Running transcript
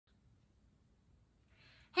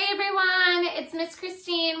it's Miss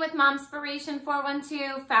Christine with Momspiration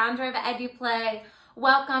 412, founder of EduPlay.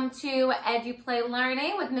 Welcome to EduPlay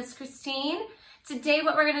Learning with Miss Christine. Today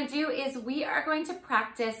what we're going to do is we are going to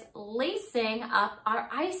practice lacing up our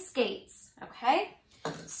ice skates, okay?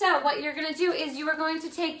 So what you're going to do is you are going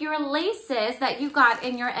to take your laces that you got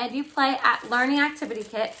in your EduPlay Learning Activity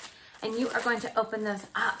Kit and you are going to open those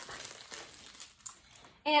up.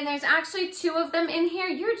 And there's actually 2 of them in here.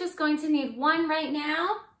 You're just going to need one right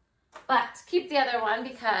now, but keep the other one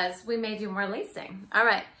because we may do more lacing. All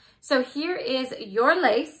right, so here is your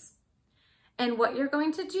lace. And what you're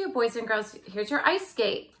going to do, boys and girls, here's your ice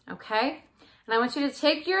skate, okay? And I want you to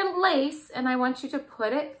take your lace and I want you to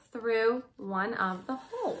put it through one of the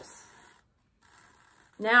holes.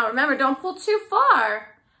 Now, remember, don't pull too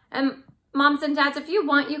far. And moms and dads, if you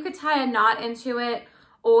want, you could tie a knot into it,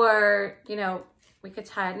 or, you know, we could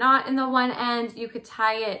tie a knot in the one end. You could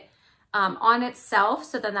tie it on itself,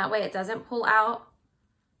 so then that way it doesn't pull out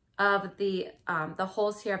of the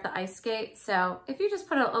holes here of the ice skate. So if you just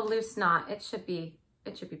put a loose knot, it should be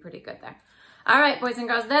pretty good there. All right, boys and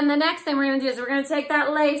girls. Then the next thing we're gonna do is we're gonna take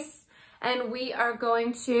that lace and we are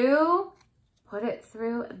going to put it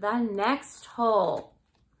through the next hole.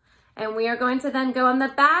 And we are going to then go on the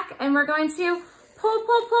back and we're going to pull,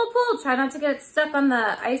 pull, pull, pull. Try not to get it stuck on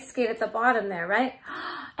the ice skate at the bottom there, right?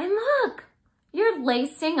 And look, you're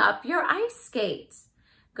lacing up your ice skate.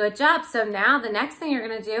 Good job. So now the next thing you're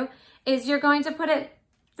gonna do is you're going to put it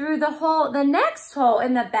through the hole, the next hole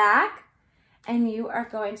in the back, and you are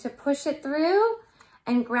going to push it through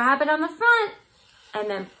and grab it on the front and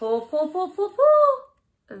then pull, pull, pull, pull,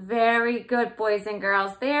 pull. Very good, boys and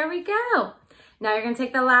girls. There we go. Now you're gonna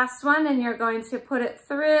take the last one and you're going to put it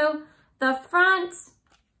through the front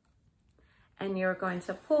and you're going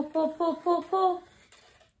to pull, pull, pull, pull, pull.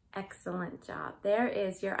 Excellent job. There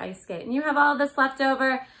is your ice skate. And you have all this left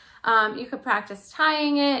over. You could practice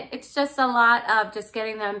tying it. It's just a lot of just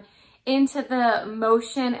getting them into the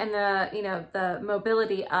motion and the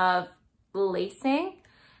mobility of lacing.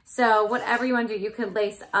 So whatever you want to do, you could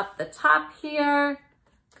lace up the top here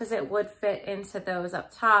because it would fit into those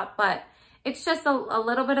up top, but it's just a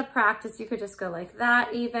little bit of practice. You could just go like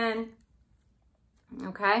that even,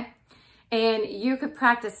 okay? And you could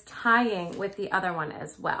practice tying with the other one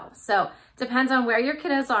as well. So depends on where your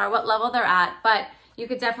kiddos are, what level they're at, but you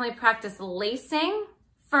could definitely practice lacing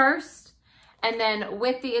first. And then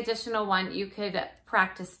with the additional one, you could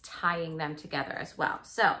practice tying them together as well.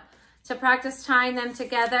 So to practice tying them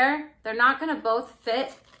together, they're not gonna both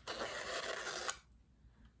fit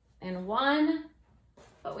in one,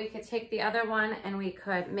 but we could take the other one and we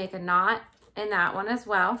could make a knot in that one as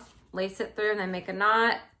well. Lace it through and then make a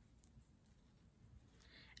knot.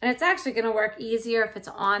 And it's actually gonna work easier if it's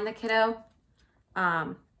on the kiddo,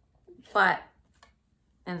 and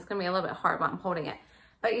it's gonna be a little bit hard while I'm holding it.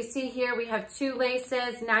 But you see here, we have 2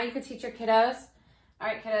 laces. Now you can teach your kiddos. All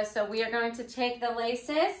right, kiddos, so we are going to take the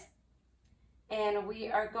laces and we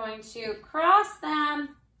are going to cross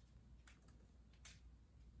them.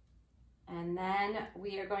 And then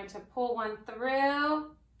we are going to pull one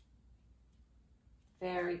through.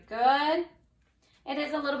 Very good. It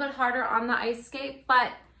is a little bit harder on the ice skate,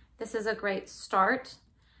 but this is a great start.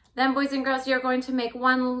 Then, boys and girls, you're going to make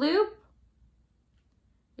one loop.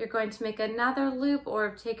 You're going to make another loop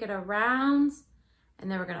or take it around, and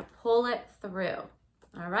then we're gonna pull it through.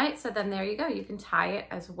 All right, so then there you go. You can tie it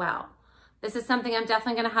as well. This is something I'm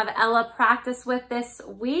definitely gonna have Ella practice with this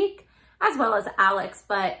week, as well as Alex,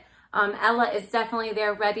 but Ella is definitely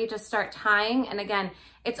there ready to start tying. And again,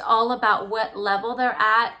 it's all about what level they're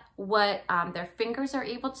at, what their fingers are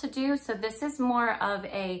able to do. So this is more of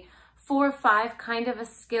a 4 or 5 kind of a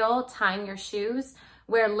skill, tying your shoes,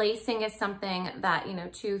 where lacing is something that,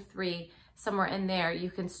 2, 3, somewhere in there, you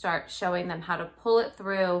can start showing them how to pull it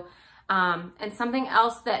through. And something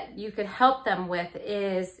else that you could help them with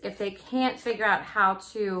is if they can't figure out how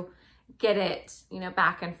to get it,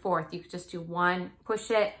 back and forth, you could just do one,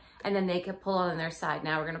 push it, and then they could pull it on their side.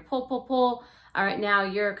 Now we're gonna pull, pull, pull. All right, now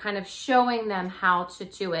you're kind of showing them how to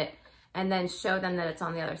do it and then show them that it's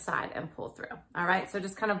on the other side and pull through. All right, so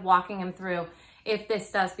just kind of walking them through if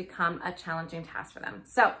this does become a challenging task for them.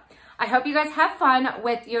 So I hope you guys have fun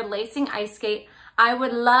with your lacing ice skate. I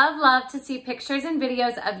would love to see pictures and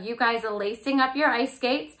videos of you guys lacing up your ice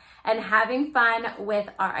skates and having fun with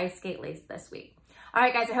our ice skate lace this week. All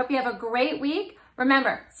right, guys, I hope you have a great week.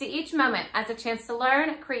 Remember, see each moment as a chance to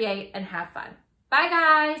learn, create, and have fun. Bye,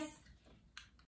 guys.